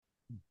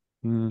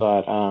Mm.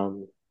 But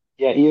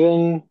yeah,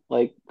 even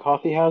like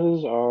coffee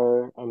houses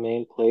are a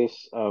main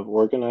place of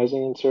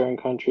organizing in certain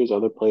countries.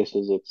 Other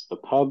places it's the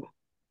pub,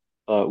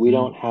 but we Mm.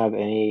 don't have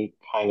any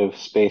kind of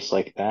space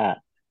like that.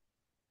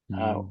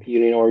 Mm.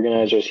 Union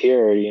organizers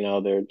here,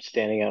 they're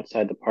standing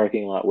outside the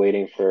parking lot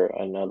waiting for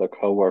another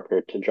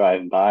coworker to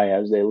drive by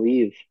as they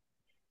leave.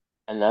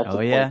 And that's a Oh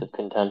point yeah. of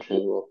contention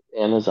with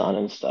Amazon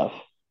and stuff.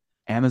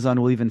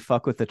 Amazon will even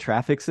fuck with the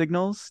traffic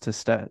signals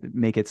to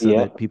make it so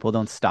Yeah, that people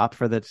don't stop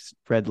for the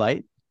red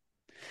light.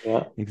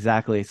 yeah,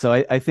 Exactly. So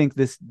I think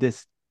this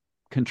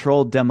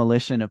controlled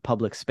demolition of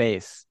public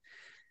space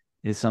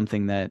is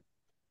something that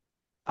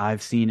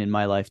I've seen in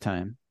my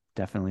lifetime,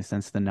 definitely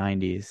since the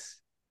 90s.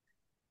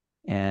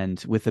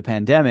 And with the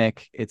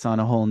pandemic, it's on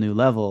a whole new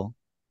level.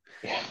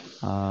 yeah.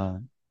 Uh,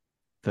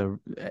 the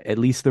At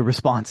least the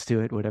response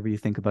to it, whatever you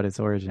think about its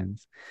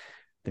origins,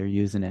 they're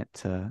using it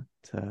to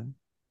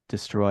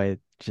destroy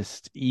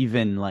just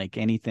even like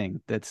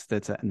anything that's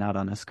not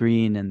on a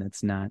screen and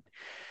that's not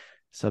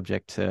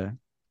subject to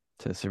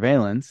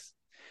surveillance.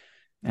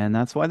 And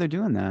that's why they're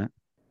doing that.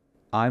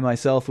 I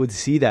myself would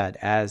see that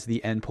as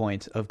the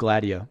endpoint of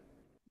Gladio.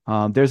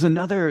 There's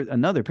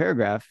another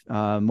paragraph.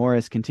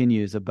 Morris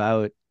continues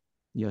about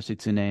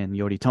Yoshitsune and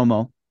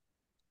Yoritomo,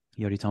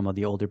 Yoritomo,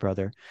 the older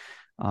brother,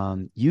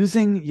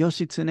 using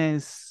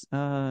Yoshitsune's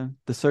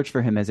the search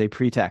for him as a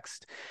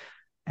pretext.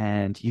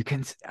 And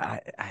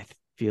I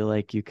feel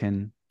like you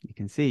can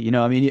see,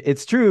 I mean,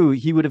 it's true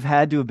he would have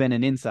had to have been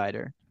an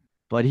insider,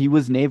 but he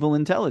was naval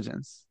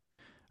intelligence,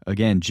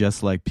 Again,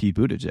 just like Pete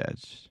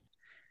Buttigieg.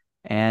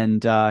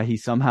 and he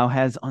somehow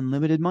has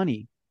unlimited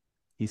money.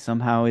 He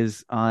somehow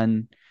is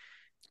on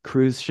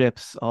cruise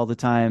ships all the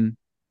time,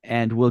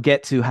 and we'll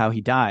get to how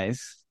he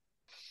dies.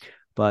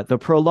 But the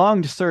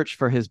prolonged search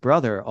for his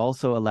brother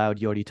also allowed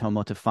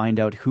Yoritomo to find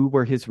out who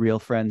were his real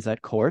friends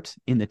at court,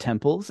 in the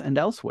temples, and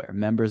elsewhere.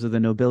 Members of the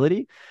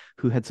nobility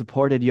who had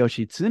supported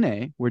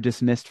Yoshitsune were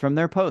dismissed from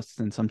their posts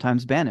and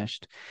sometimes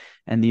banished,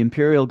 and the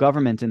imperial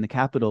government in the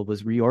capital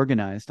was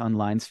reorganized on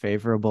lines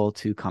favorable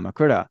to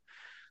Kamakura.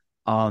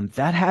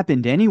 That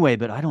happened anyway,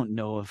 but I don't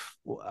know if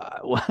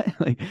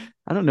like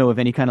I don't know of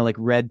any kind of like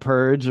red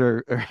purge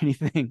or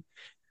anything,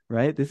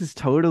 right? This is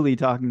totally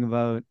talking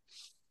about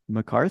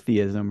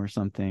McCarthyism or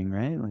something,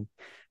 right?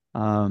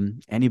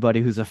 Like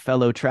anybody who's a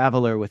fellow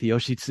traveler with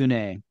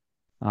Yoshitsune.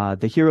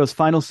 The hero's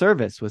final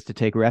service was to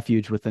take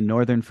refuge with the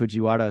northern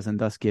Fujiwaras and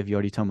thus give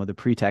Yoritomo the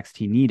pretext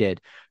he needed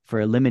for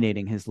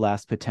eliminating his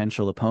last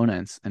potential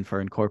opponents and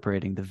for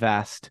incorporating the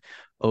vast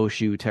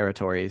Oshu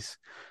territories,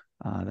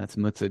 that's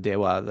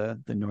Mutsudewa,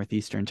 the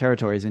northeastern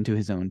territories, into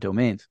his own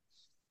domains.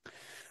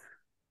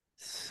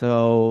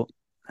 So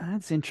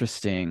that's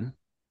interesting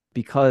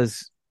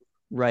because,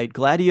 right,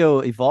 Gladio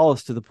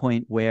evolves to the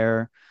point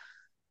where,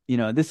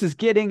 this is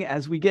getting,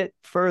 as we get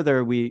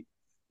further, we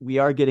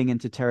are getting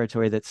into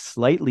territory that's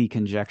slightly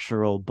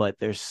conjectural, but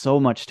there's so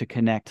much to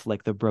connect,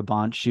 like the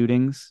Brabant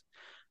shootings,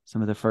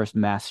 some of the first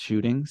mass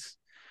shootings,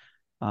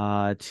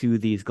 to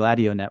these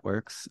Gladio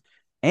networks,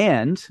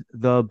 and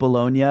the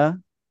Bologna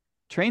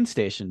train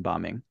station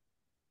bombing.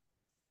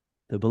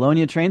 The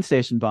Bologna train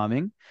station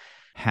bombing.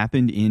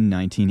 Happened in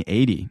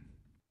 1980.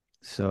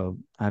 So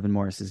Ivan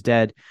Morris is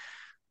dead,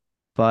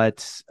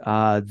 but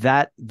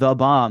that the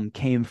bomb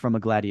came from a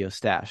Gladio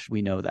stash.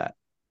 We know that.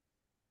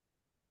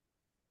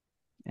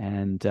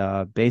 And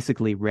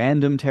basically,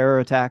 random terror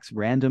attacks,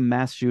 random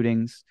mass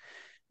shootings.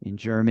 In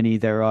Germany,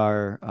 there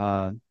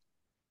are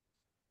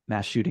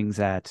mass shootings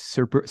at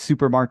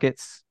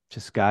supermarkets.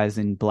 Just guys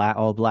in black,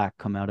 all black,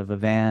 come out of a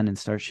van and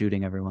start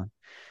shooting everyone,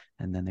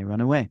 and then they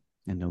run away,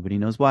 and nobody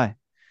knows why.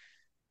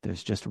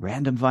 There's just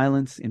random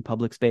violence in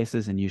public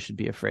spaces, and you should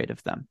be afraid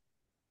of them.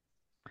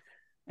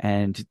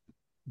 And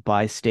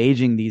by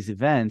staging these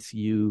events,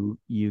 you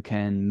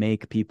can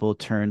make people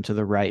turn to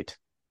the right,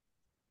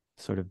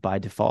 sort of by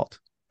default,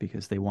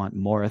 because they want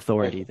more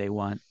authority. They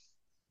want,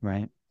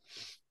 right?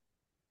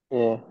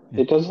 Yeah,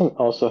 It, it doesn't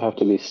also have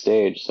to be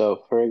staged.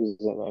 So, for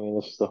example, I mean,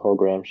 this is the whole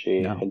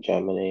Gramsci no,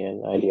 hegemony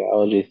and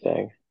ideology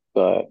thing.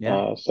 But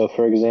yeah. so,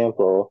 for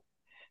example,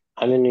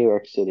 I'm in New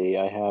York City.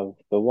 I have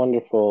the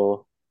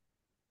wonderful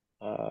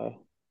uh,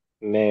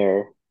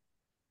 mayor,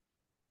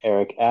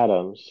 Eric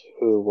Adams,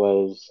 who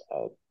was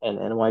an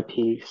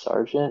NYP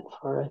sergeant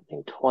for, I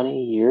think,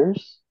 20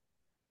 years.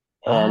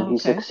 And Oh, he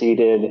okay.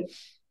 succeeded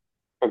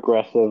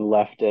progressive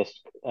leftist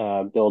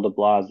Bill de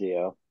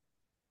Blasio,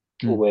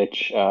 Hmm.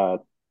 which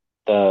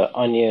the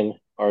Onion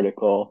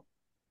article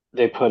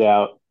they put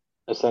out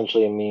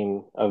essentially a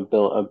meme of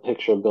a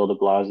picture of Bill de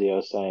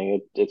Blasio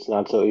saying it's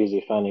not so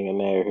easy finding a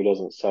mayor who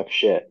doesn't suck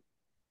shit.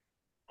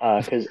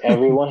 Because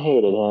everyone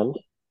hated him,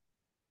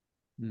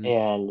 Hmm.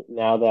 and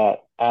now that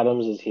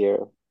Adams is here,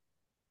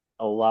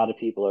 a lot of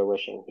people are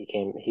wishing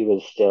he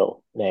was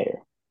still mayor.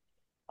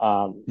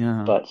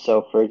 Yeah. But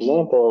so, for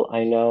example,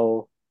 I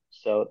know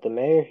so the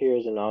mayor here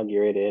is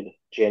inaugurated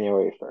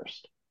January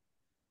 1st.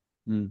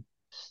 Hmm.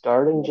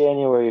 Starting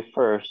January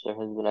 1st, there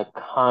has been a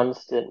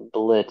constant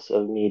blitz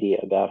of media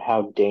about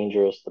how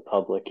dangerous the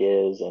public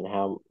is and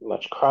how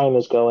much crime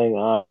is going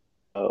on.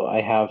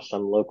 I have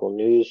some local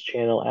news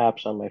channel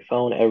apps on my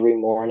phone every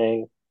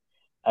morning.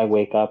 I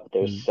wake up,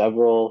 there's Mm,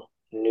 several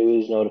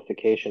news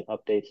notification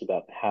updates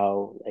about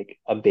how like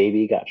a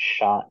baby got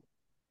shot.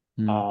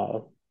 mm, Uh,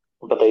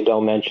 but they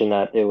don't mention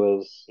that it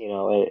was,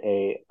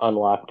 a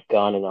unlocked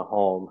gun in a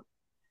home.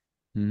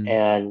 mm,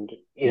 And,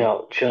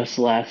 just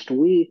last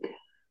week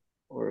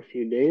or a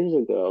few days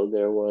ago,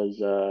 there was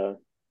a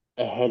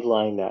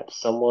headline that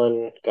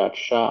someone got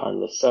shot on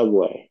the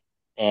subway.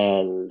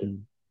 And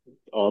mm,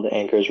 all the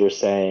anchors were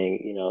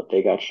saying,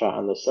 they got shot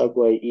on the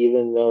subway,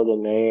 even though the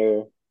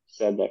mayor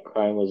said that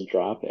crime was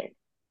dropping.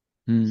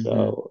 mm, mm.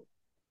 So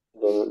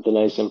the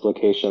nice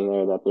implication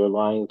there that they're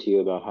lying to you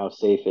about how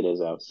safe it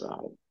is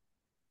outside.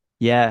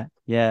 Yeah,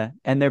 yeah.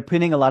 And they're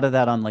pinning a lot of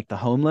that on like the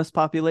homeless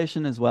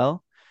population as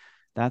well.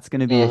 That's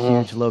going to be a Hmm.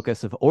 huge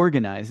locus of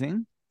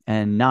organizing.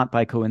 And not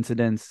by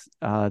coincidence,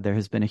 there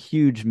has been a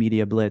huge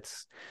media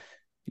blitz,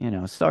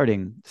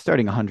 starting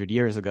 100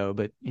 years ago,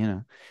 but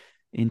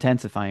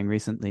intensifying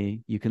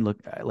recently. You can look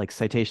like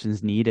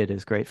citations needed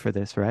is great for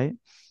this, right?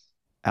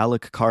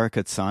 Alec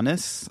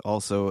Karakatsanis,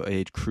 also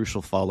a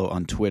crucial follow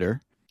on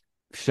Twitter.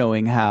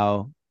 Showing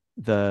how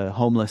the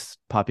homeless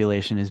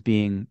population is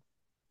being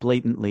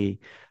blatantly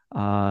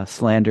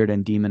slandered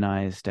and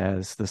demonized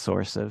as the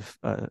source of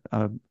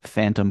a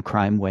phantom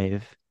crime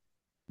wave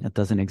that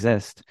doesn't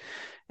exist,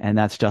 and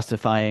that's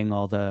justifying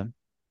all the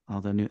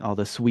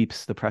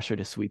sweeps, the pressure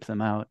to sweep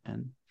them out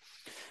and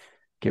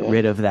get Yeah.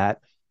 rid of that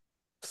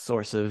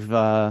source of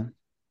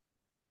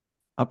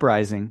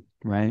uprising,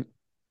 right?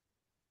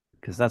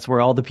 Because that's where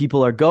all the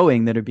people are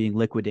going that are being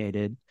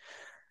liquidated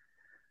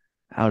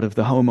out of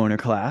the homeowner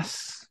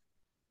class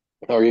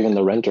Or even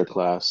the renter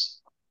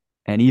class.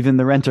 and even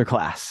the renter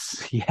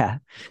class. Yeah.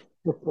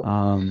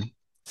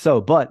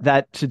 But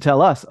that should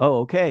tell us, oh,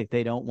 okay,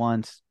 they don't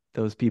want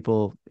those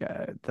people.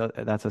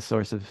 That's a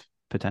source of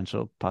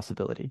potential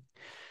possibility.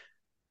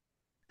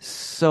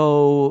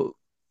 So,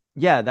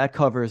 yeah, that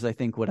covers, I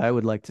think, what I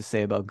would like to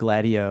say about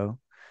Gladio.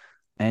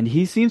 And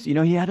he seems,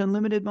 he had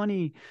unlimited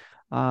money.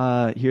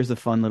 Here's a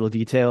fun little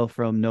detail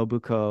from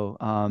Nobuko.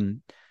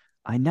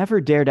 I never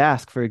dared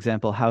ask, for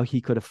example, how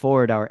he could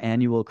afford our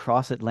annual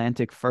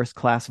cross-Atlantic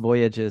first-class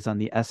voyages on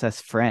the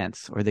SS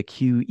France or the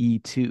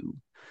QE2,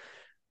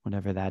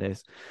 whatever that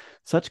is.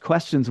 Such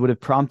questions would have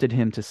prompted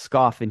him to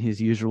scoff in his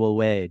usual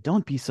way.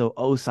 Don't be so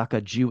Osaka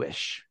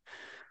Jewish.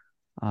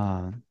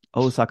 Uh,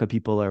 Osaka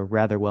people are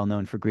rather well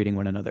known for greeting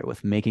one another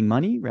with making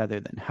money rather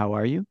than how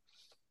are you?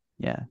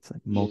 Yeah, it's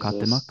like Jesus.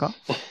 mokatemaka.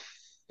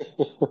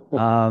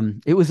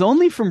 It was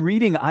only from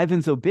reading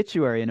Ivan's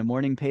obituary in a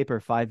morning paper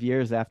 5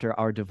 years after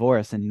our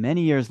divorce, and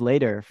many years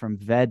later from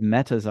Ved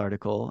Mehta's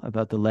article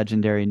about the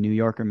legendary New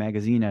Yorker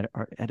magazine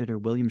editor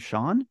William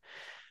Shawn.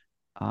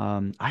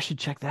 I should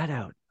check that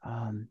out.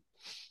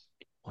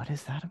 What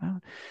is that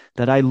about?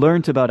 That I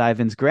learned about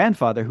Ivan's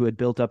grandfather, who had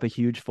built up a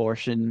huge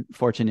fortune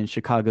in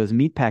Chicago's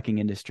meatpacking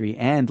industry,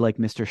 and like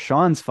Mr.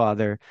 Sean's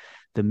father,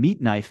 the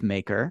meat knife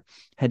maker,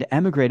 had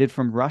emigrated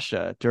from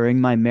Russia. During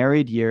my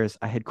married years,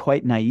 I had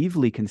quite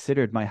naively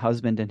considered my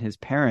husband and his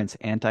parents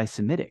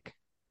anti-Semitic.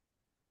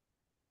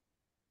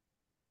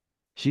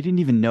 She didn't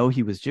even know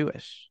he was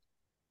Jewish.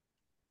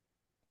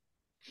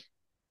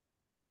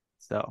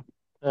 So,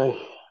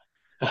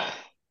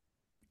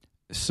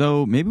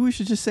 So maybe we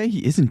should just say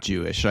he isn't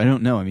Jewish. I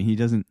don't know. I mean, he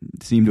doesn't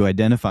seem to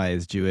identify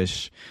as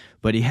Jewish,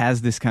 but he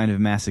has this kind of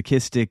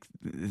masochistic,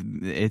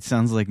 it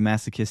sounds like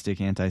masochistic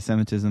anti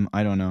Semitism.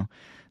 I don't know.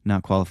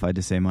 Not qualified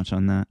to say much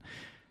on that.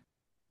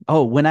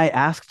 oh, when I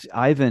asked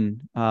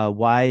Ivan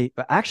why,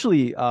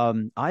 actually,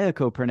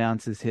 Ayako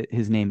pronounces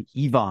his name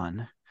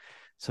Ivan.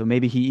 So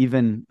maybe he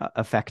even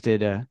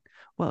affected I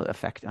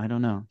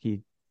don't know.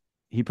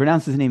 He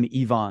pronounced his name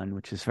Ivan,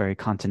 which is very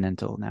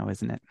continental now,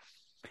 isn't it?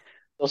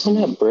 Doesn't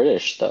that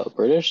British though?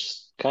 British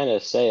kind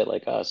of say it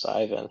like us,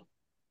 Ivan.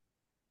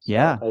 So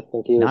Yeah, I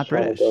think he was not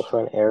trying to go British.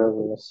 for an air of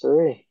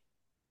mystery.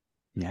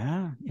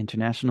 Yeah,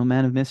 international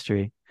man of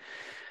mystery.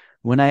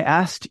 When I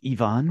asked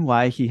Ivan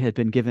why he had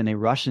been given a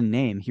Russian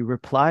name, he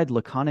replied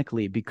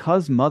laconically,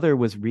 because mother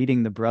was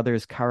reading the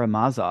brothers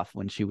Karamazov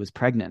when she was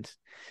pregnant.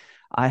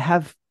 I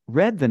have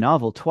read the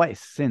novel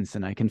twice since,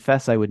 and I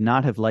confess I would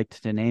not have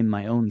liked to name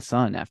my own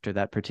son after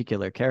that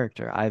particular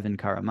character, Ivan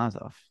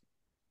Karamazov.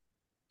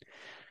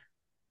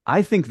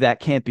 I think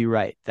that can't be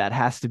right. That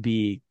has to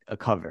be a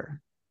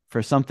cover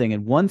for something.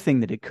 And one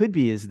thing that it could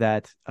be is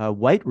that a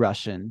white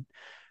Russian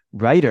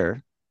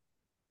writer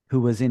who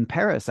was in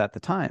Paris at the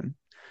time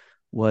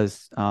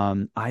was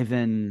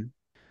Ivan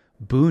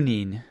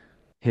Bunin.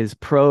 His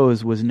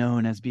prose was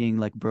known as being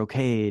like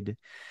brocade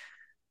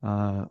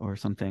or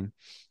something.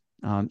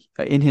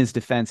 In his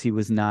defense, he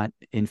was not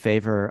in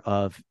favor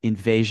of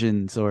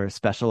invasions or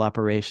special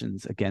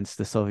operations against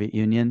the Soviet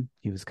Union.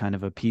 He was kind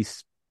of a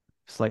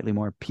slightly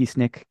more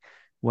peacenik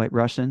white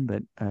Russian,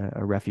 but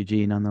a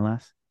refugee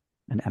nonetheless,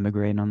 an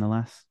emigre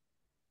nonetheless.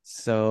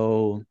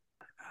 So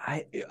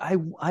I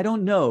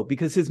don't know,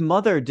 because his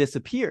mother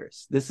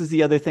disappears. This is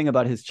the other thing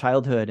about his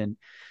childhood, and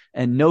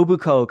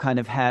Nobuko kind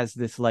of has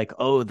this like,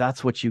 oh,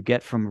 that's what you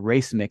get from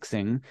race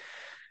mixing.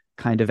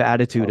 kind of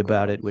attitude Oh,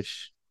 about it, gross.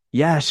 which,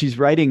 yeah, she's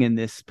writing in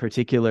this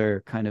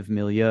particular kind of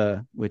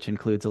milieu, which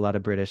includes a lot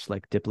of British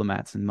like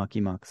diplomats and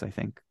mucky mucks, I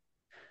think,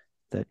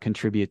 that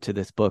contribute to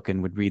this book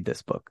and would read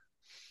this book.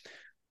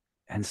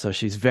 And so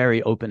she's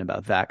very open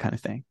about that kind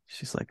of thing.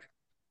 She's like,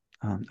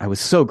 I was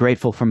so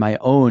grateful for my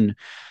own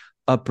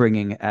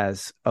upbringing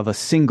as of a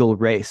single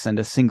race and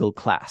a single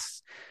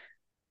class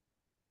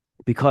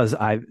because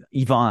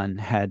Ivan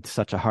had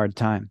such a hard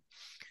time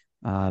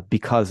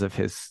because of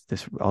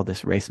all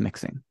this race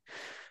mixing.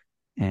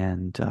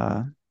 And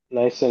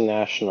Nice and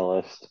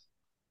nationalist.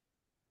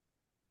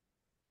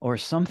 or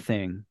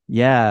something.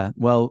 Yeah.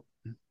 Well,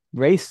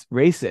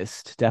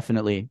 racist,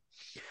 definitely.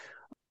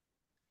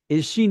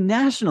 Is she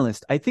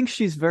nationalist? I think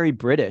she's very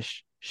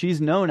British.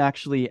 She's known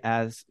actually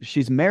as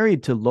she's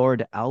married to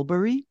Lord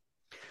Albury.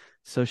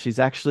 So she's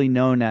actually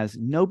known as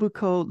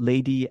Nobuko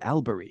Lady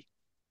Albury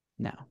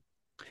now.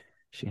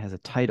 She has a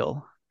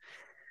title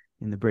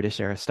in the British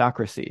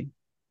aristocracy.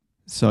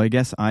 So I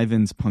guess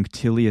Ivan's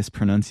punctilious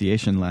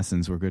pronunciation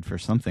lessons were good for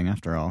something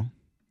after all.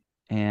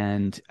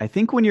 And I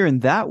think when you're in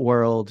that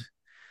world,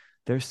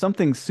 there's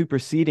something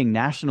superseding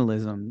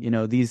nationalism. You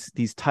know, these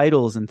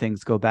titles and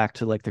things go back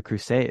to like the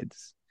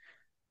Crusades.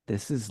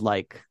 This is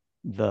like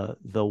the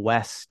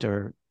West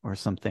or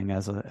something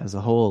as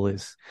a whole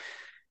is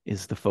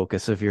the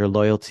focus of your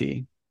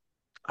loyalty.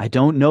 I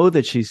don't know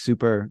that she's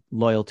super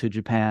loyal to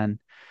Japan,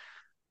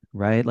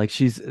 right? Like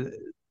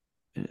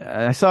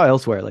I saw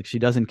elsewhere, like she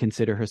doesn't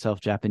consider herself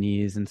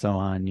Japanese and so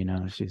on. You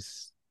know,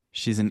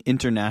 She's an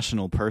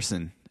international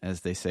person,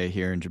 as they say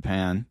here in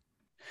Japan.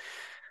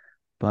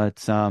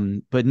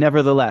 but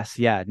nevertheless,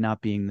 yeah,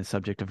 not being the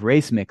subject of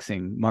race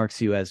mixing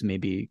marks you as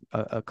maybe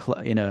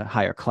in a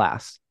higher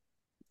class.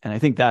 And I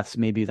think that's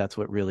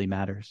what really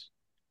matters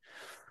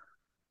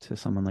to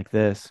someone like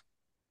this.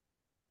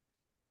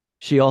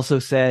 She also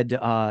said,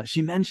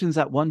 she mentions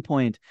at one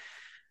point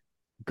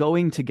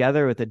going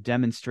together with a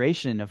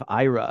demonstration of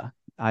Ira,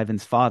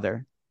 Ivan's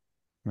father,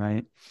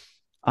 right?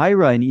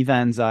 Ira in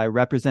Ivan's eye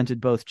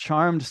represented both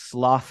charmed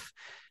sloth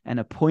and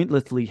a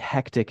pointlessly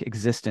hectic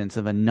existence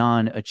of a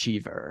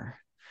non-achiever.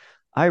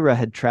 Ira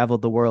had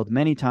traveled the world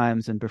many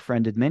times and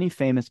befriended many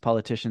famous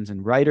politicians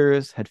and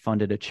writers, had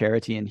funded a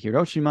charity in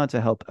Hiroshima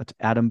to help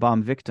atom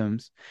bomb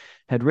victims,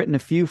 had written a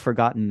few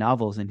forgotten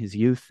novels in his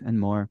youth, and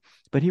more,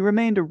 but he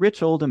remained a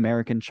rich old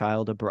American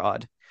child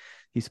abroad.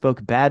 He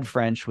spoke bad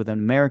French with an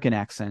American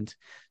accent,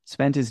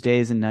 spent his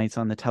days and nights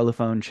on the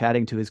telephone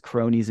chatting to his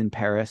cronies in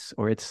Paris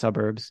or its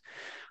suburbs,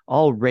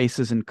 all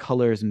races and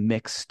colors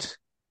mixed,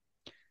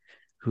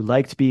 who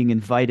liked being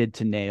invited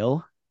to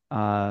Nail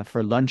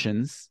for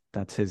luncheons.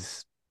 That's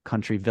his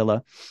country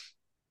villa,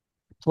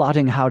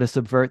 plotting how to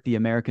subvert the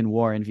American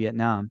war in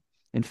Vietnam.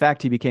 In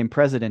fact, he became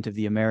president of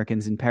the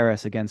Americans in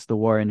Paris against the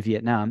war in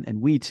Vietnam,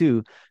 and we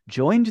too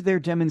joined their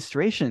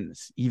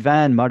demonstrations,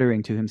 Ivan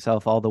muttering to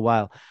himself all the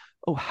while,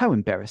 "Oh, how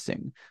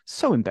embarrassing,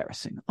 so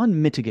embarrassing,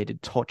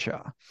 unmitigated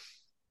torture,"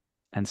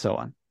 and so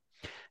on.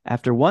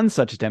 After one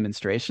such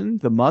demonstration,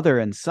 the mother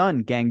and son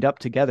ganged up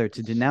together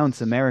to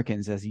denounce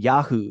Americans as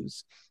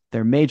yahoos.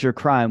 Their major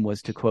crime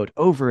was to, quote,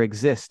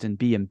 overexist and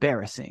be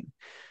embarrassing.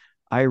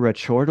 Ira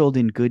chortled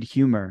in good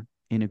humor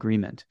in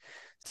agreement.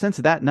 Since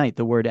that night,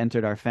 the word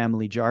entered our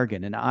family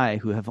jargon, and I,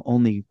 who have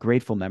only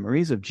grateful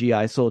memories of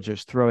GI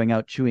soldiers throwing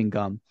out chewing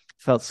gum,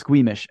 felt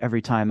squeamish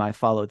every time I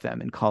followed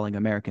them in calling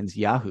Americans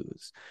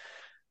yahoos.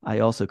 I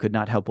also could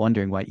not help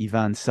wondering why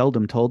Ivan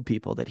seldom told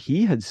people that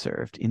he had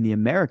served in the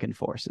American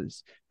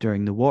forces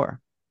during the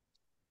war,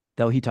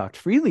 though he talked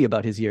freely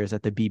about his years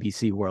at the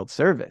BBC World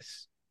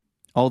Service.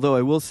 Although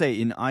I will say,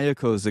 in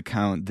Ayako's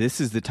account,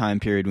 this is the time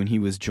period when he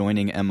was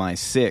joining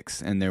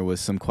MI6, and there was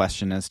some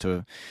question as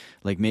to,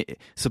 like,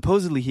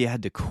 supposedly he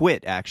had to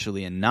quit,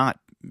 actually, and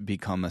not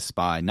become a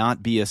spy,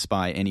 not be a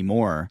spy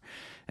anymore,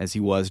 as he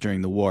was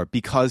during the war,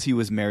 because he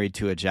was married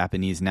to a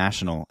Japanese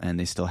national, and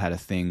they still had a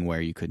thing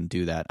where you couldn't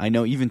do that. I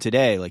know even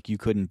today, like, you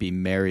couldn't be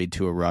married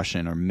to a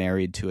Russian or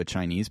married to a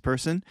Chinese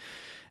person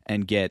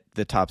and get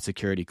the top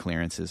security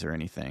clearances or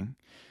anything,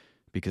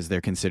 because they're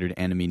considered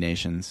enemy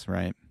nations,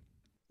 right?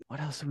 What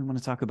else do we want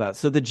to talk about?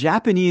 So the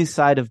Japanese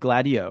side of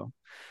GLADIO,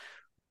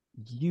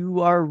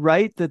 you are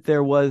right that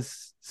there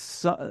was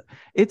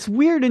it's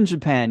weird in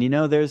Japan, you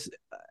know,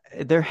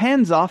 they're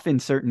hands off in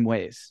certain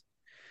ways,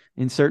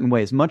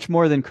 much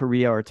more than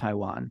Korea or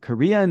Taiwan.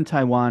 Korea and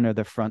Taiwan are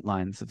the front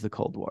lines of the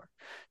Cold War.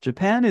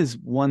 Japan is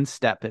one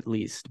step at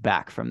least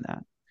back from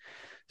that.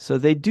 So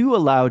they do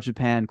allow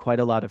Japan quite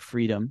a lot of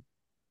freedom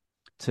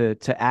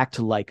to act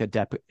like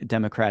a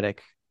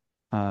democratic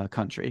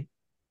country,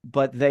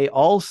 but they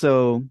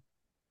also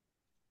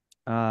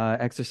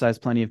exercise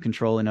plenty of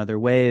control in other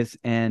ways.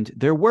 And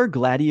there were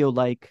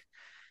Gladio-like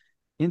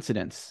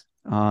incidents.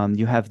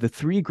 You have the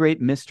three great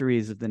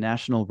mysteries of the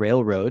National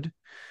Railroad,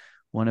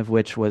 one of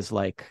which was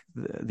like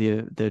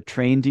the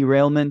train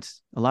derailment.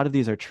 A lot of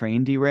these are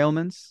train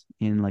derailments.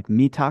 In like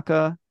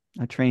Mitaka,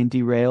 a train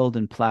derailed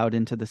and plowed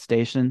into the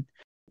station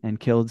and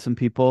killed some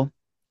people.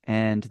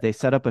 And they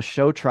set up a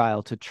show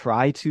trial to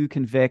try to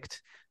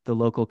convict the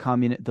local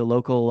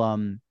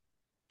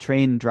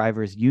train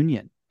drivers'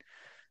 union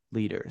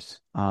leaders.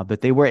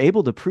 But they were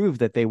able to prove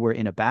that they were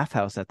in a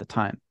bathhouse at the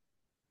time,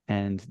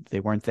 and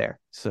they weren't there.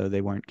 So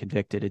they weren't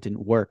convicted. It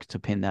didn't work to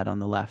pin that on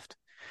the left.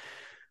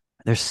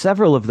 There's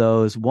several of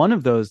those. One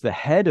of those, the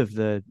head of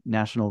the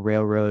National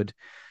Railroad,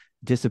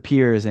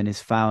 disappears and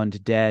is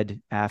found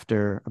dead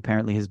after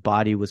apparently his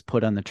body was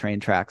put on the train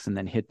tracks and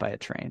then hit by a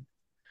train.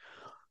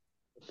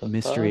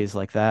 Mysteries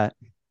like that.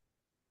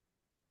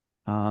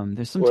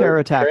 There's some terror Were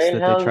attacks train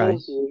that they try.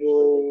 houses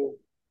usually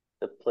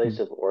the place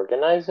of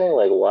organizing?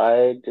 Like,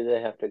 why do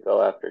they have to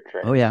go after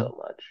Oh, trains yeah. so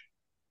much?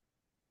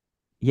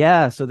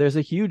 Yeah, so there's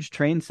a huge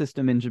train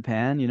system in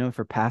Japan,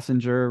 for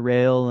passenger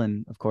rail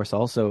and of course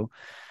also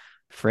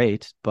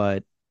freight.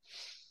 But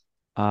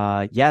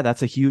yeah,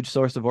 that's a huge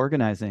source of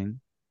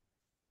organizing.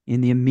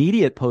 In the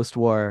immediate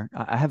post-war,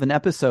 I have an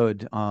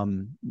episode.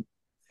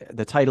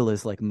 The title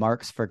is like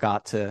Marx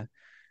Forgot to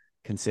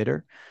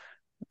Consider,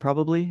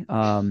 probably,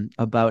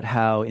 about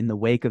how in the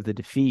wake of the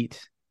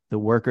defeat, the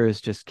workers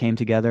just came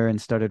together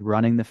and started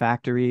running the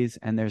factories.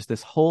 And there's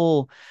this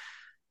whole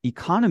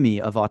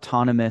economy of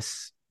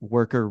autonomous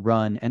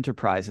worker-run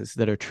enterprises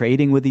that are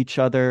trading with each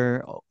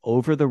other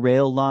over the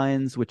rail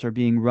lines, which are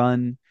being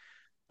run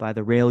by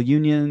the rail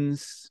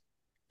unions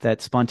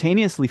that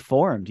spontaneously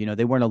formed.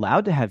 They weren't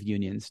allowed to have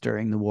unions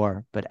during the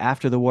war, but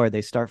after the war,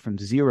 they start from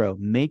zero,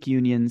 make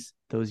unions.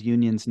 Those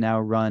unions now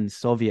run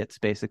Soviets,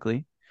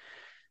 basically,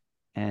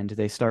 and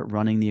they start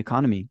running the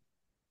economy.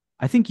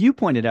 I think you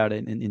pointed out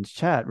in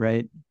chat,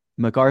 right?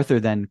 MacArthur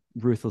then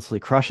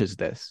ruthlessly crushes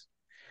this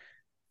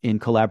in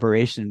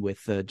collaboration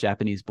with the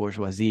Japanese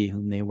bourgeoisie,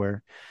 whom they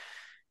were,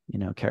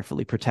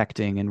 carefully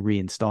protecting and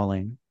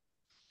reinstalling.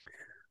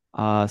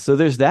 So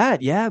there's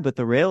that, yeah, but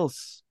the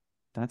rails,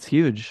 that's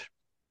huge.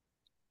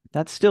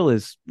 That still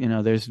is,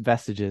 there's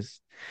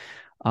vestiges.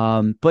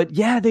 But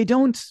yeah,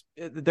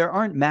 there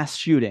aren't mass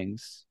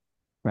shootings,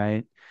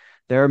 right?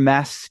 There are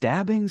mass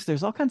stabbings.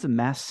 There's all kinds of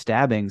mass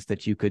stabbings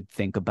that you could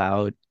think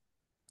about,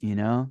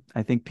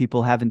 I think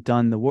people haven't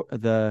done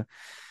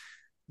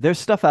there's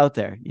stuff out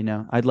there,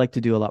 I'd like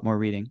to do a lot more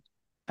reading.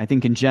 I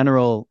think in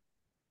general,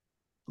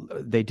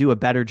 they do a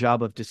better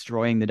job of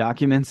destroying the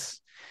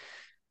documents.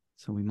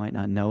 So we might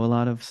not know a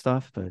lot of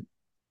stuff,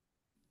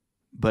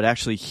 But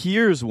actually,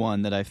 here's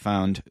one that I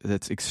found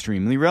that's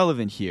extremely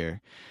relevant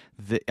here.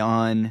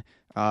 On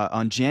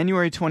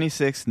January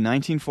 26,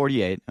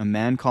 1948, a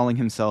man calling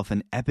himself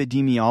an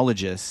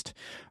epidemiologist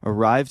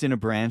arrived in a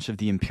branch of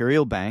the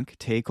Imperial Bank,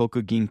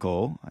 Teikoku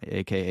Ginko,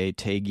 aka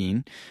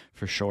Teigin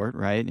for short,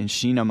 right, in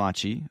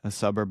Shinamachi, a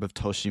suburb of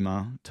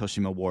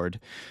Toshima Ward,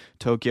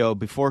 Tokyo,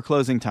 before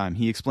closing time.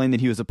 He explained that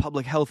he was a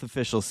public health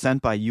official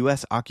sent by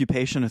U.S.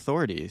 occupation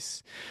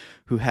authorities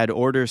who had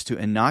orders to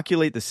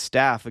inoculate the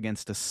staff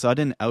against a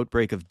sudden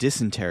outbreak of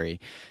dysentery.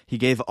 He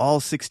gave all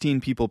 16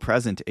 people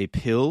present a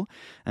pill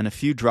and a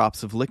few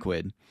drops of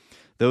liquid.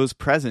 Those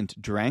present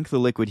drank the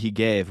liquid he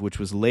gave, which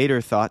was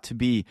later thought to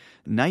be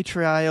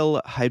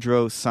nitrile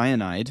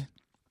hydrocyanide,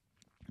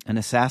 an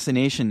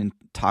assassination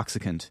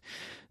intoxicant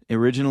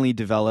originally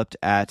developed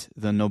at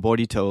the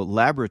Noborito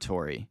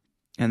laboratory.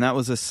 And that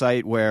was a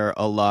site where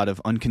a lot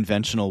of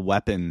unconventional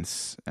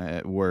weapons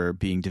were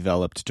being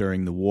developed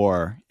during the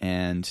war,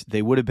 and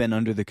they would have been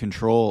under the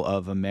control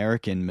of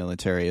American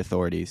military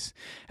authorities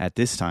at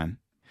this time.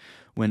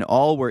 When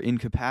all were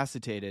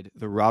incapacitated,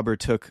 the robber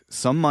took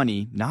some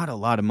money, not a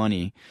lot of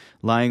money,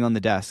 lying on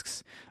the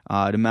desks.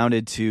 It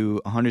amounted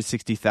to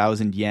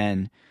 160,000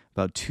 yen,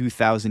 about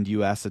 2,000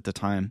 US at the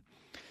time.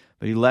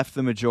 But he left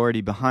the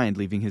majority behind,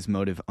 leaving his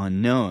motive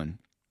unknown.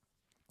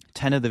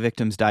 10 of the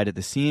victims died at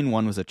the scene.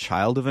 One was a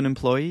child of an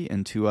employee,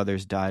 and 2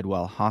 others died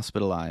while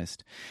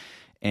hospitalized.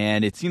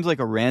 And it seems like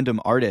a random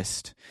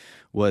artist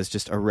was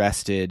just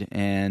arrested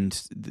and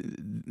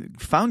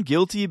found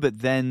guilty,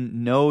 but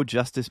then no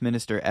justice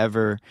minister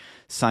ever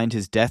signed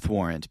his death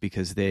warrant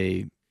because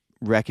they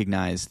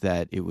recognized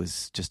that it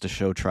was just a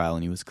show trial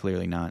and he was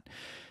clearly not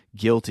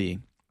guilty.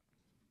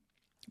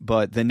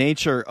 But the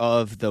nature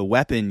of the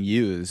weapon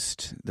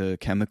used, the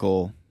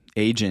chemical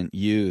agent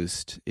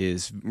used,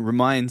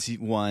 reminds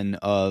one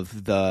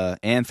of the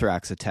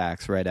anthrax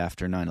attacks right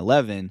after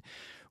 9/11,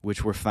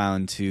 which were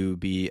found to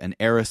be an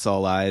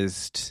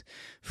aerosolized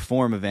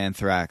form of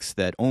anthrax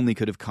that only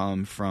could have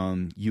come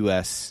from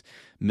U.S.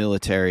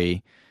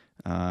 military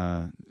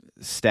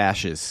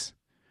stashes,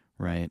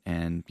 right?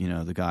 And,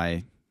 the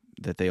guy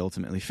that they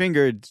ultimately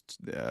fingered,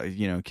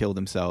 killed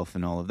himself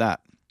and all of that.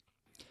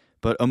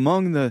 But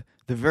among the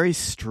very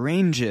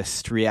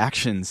strangest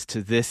reactions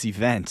to this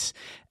event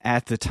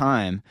at the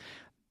time,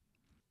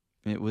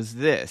 it was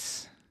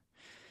this.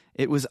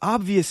 It was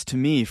obvious to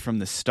me from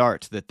the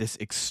start that this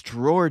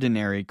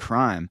extraordinary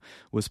crime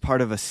was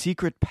part of a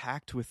secret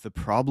pact with the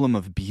problem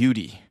of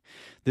beauty.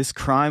 This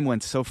crime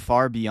went so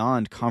far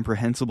beyond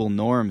comprehensible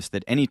norms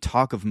that any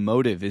talk of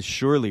motive is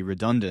surely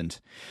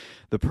redundant.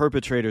 The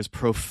perpetrator's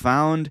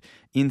profound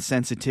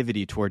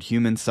insensitivity toward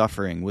human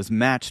suffering was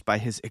matched by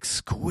his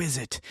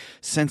exquisite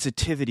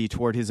sensitivity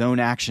toward his own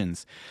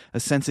actions, a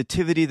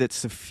sensitivity that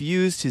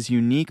suffused his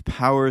unique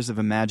powers of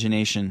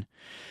imagination.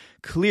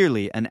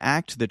 Clearly, an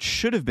act that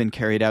should have been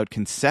carried out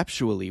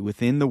conceptually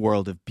within the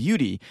world of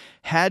beauty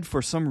had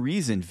for some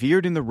reason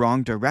veered in the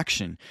wrong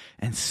direction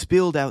and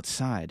spilled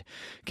outside.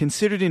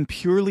 Considered in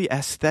purely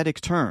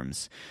aesthetic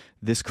terms,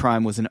 this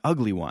crime was an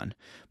ugly one,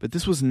 but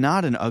this was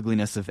not an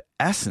ugliness of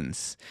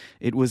essence.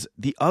 It was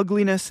the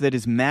ugliness that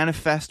is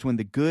manifest when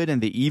the good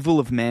and the evil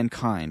of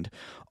mankind,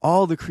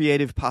 all the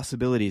creative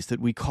possibilities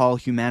that we call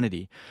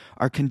humanity,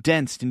 are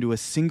condensed into a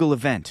single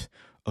event,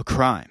 a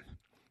crime.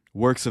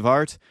 Works of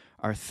art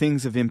are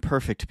things of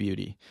imperfect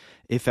beauty.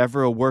 If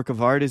ever a work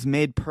of art is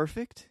made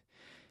perfect,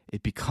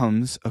 it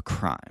becomes a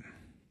crime.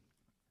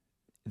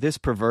 This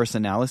perverse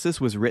analysis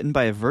was written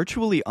by a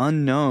virtually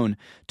unknown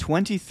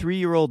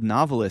 23-year-old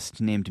novelist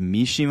named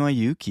Mishima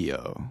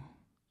Yukio.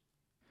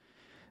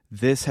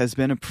 This has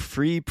been a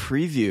free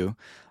preview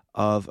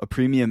of a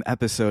premium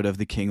episode of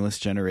the Kingless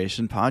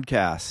Generation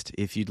podcast.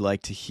 If you'd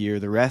like to hear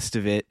the rest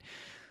of it,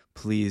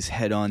 please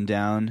head on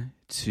down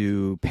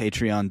to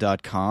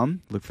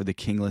patreon.com, look for the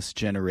Kingless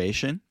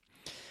Generation.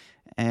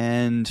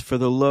 And for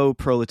the low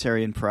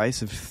proletarian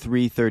price of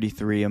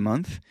 $3.33 a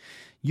month,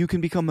 you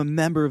can become a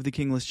member of the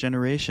Kingless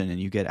Generation, and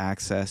you get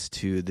access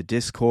to the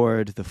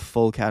Discord, the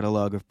full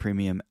catalog of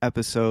premium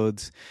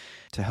episodes,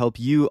 to help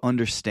you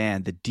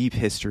understand the deep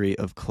history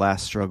of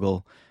class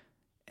struggle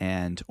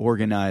and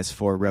organize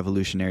for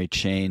revolutionary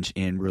change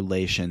in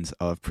relations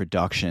of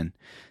production.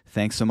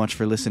 Thanks so much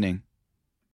for listening.